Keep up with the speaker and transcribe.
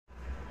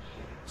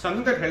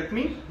something that helped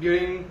me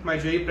during my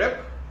JEE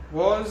prep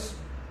was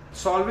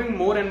solving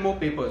more and more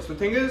papers. The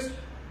thing is,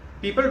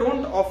 people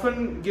don't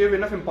often give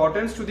enough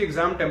importance to the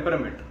exam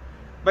temperament.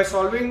 By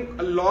solving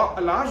a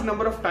large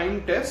number of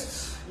timed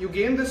tests, you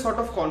gain this sort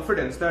of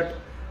confidence that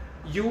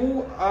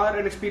you are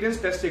an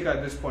experienced test taker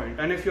at this point,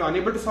 and if you're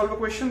unable to solve a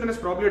question, then it's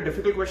probably a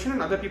difficult question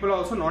and other people are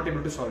also not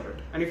able to solve it.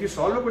 And if you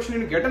solve a question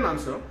and you get an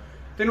answer,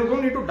 then you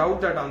don't need to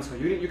doubt that answer.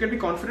 You can be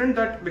confident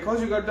that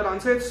because you got that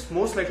answer, it's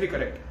most likely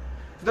correct.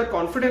 So that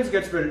confidence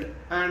gets built,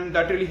 and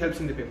that really helps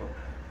in the paper.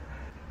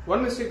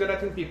 One mistake that I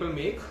think people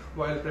make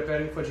while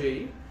preparing for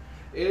JEE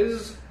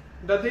is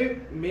that they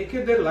make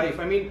it their life.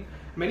 I mean,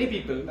 many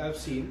people I've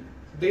seen,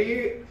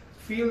 they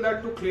feel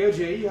that to clear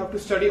JEE you have to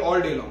study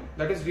all day long.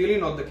 That is really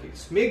not the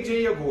case. Make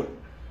JEE a goal.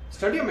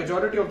 Study a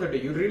majority of the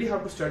day. You really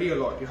have to study a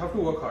lot. You have to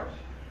work hard.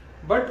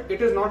 But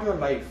it is not your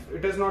life.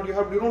 It is not. You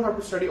don't have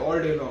to study all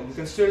day long. You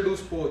can still do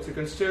sports. You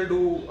can still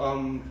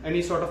do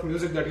any sort of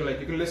music that you like.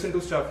 You can listen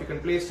to stuff. You can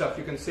play stuff.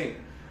 You can sing.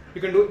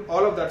 You can do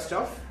all of that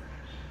stuff.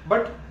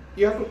 But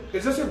you have to.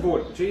 It's just your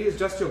goal. JEE is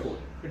just your goal.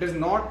 It is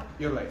not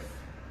your life.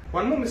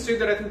 One more mistake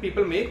that I think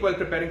people make while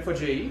preparing for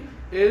JEE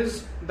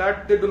is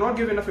that they do not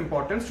give enough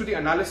importance to the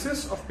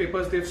analysis of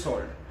papers they've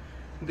solved.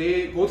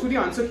 They go through the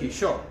answer key,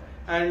 sure,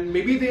 and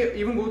maybe they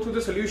even go through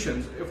the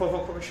solutions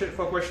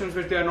for questions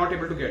which they are not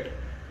able to get.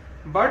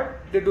 But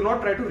they do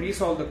not try to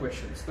resolve the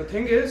questions. The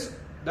thing is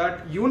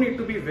that you need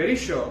to be very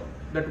sure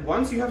that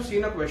once you have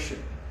seen a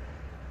question,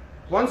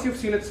 once you've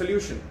seen its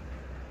solution,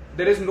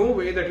 there is no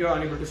way that you are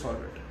unable to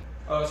solve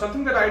it.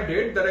 Something that I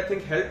did that I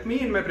think helped me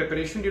in my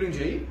preparation during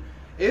JEE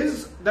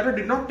is that I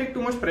did not take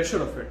too much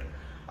pressure of it.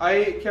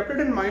 I kept it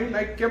in mind.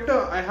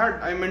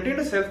 I maintained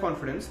a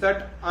self-confidence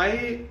that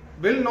I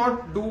will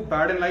not do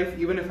bad in life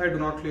even if I do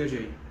not clear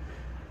JEE.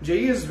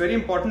 JEE is very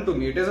important to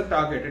me. It is a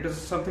target. It is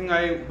something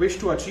I wish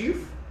to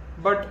achieve,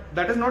 but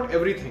that is not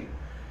everything.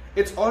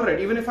 It's alright.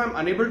 Even if I'm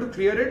unable to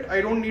clear it,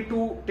 I don't need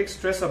to take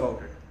stress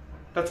about it.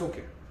 That's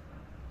okay.